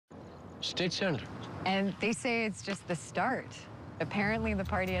State senator. And they say it's just the start. Apparently, the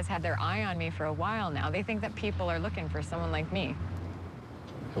party has had their eye on me for a while now. They think that people are looking for someone like me.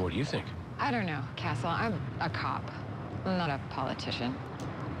 And what do you think? I don't know, Castle. I'm a cop. I'm not a politician.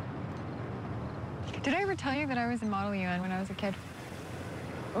 Did I ever tell you that I was in Model UN when I was a kid?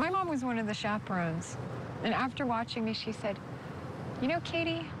 My mom was one of the chaperones. And after watching me, she said, you know,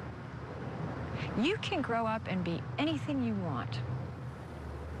 Katie, you can grow up and be anything you want.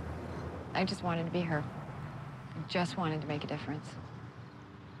 I just wanted to be her. I just wanted to make a difference.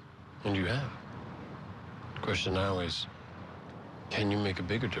 And you have. The question now is, can you make a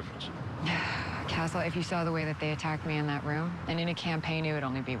bigger difference? Castle, if you saw the way that they attacked me in that room, and in a campaign, it would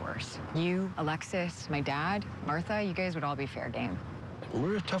only be worse. You, Alexis, my dad, Martha, you guys would all be fair game.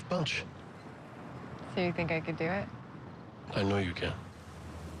 We're a tough bunch. So you think I could do it? I know you can.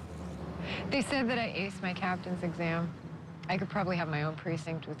 They said that I aced my captain's exam. I could probably have my own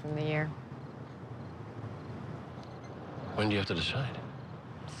precinct within the year. When do you have to decide?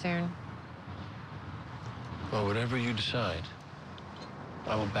 Soon. Well, whatever you decide,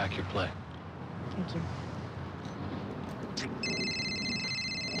 I will back your play. Thank you.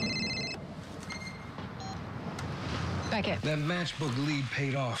 Beckett. That matchbook lead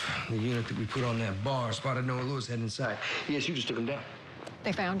paid off. The unit that we put on that bar spotted Noah Lewis head inside. Yes, you just took him down.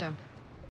 They found him.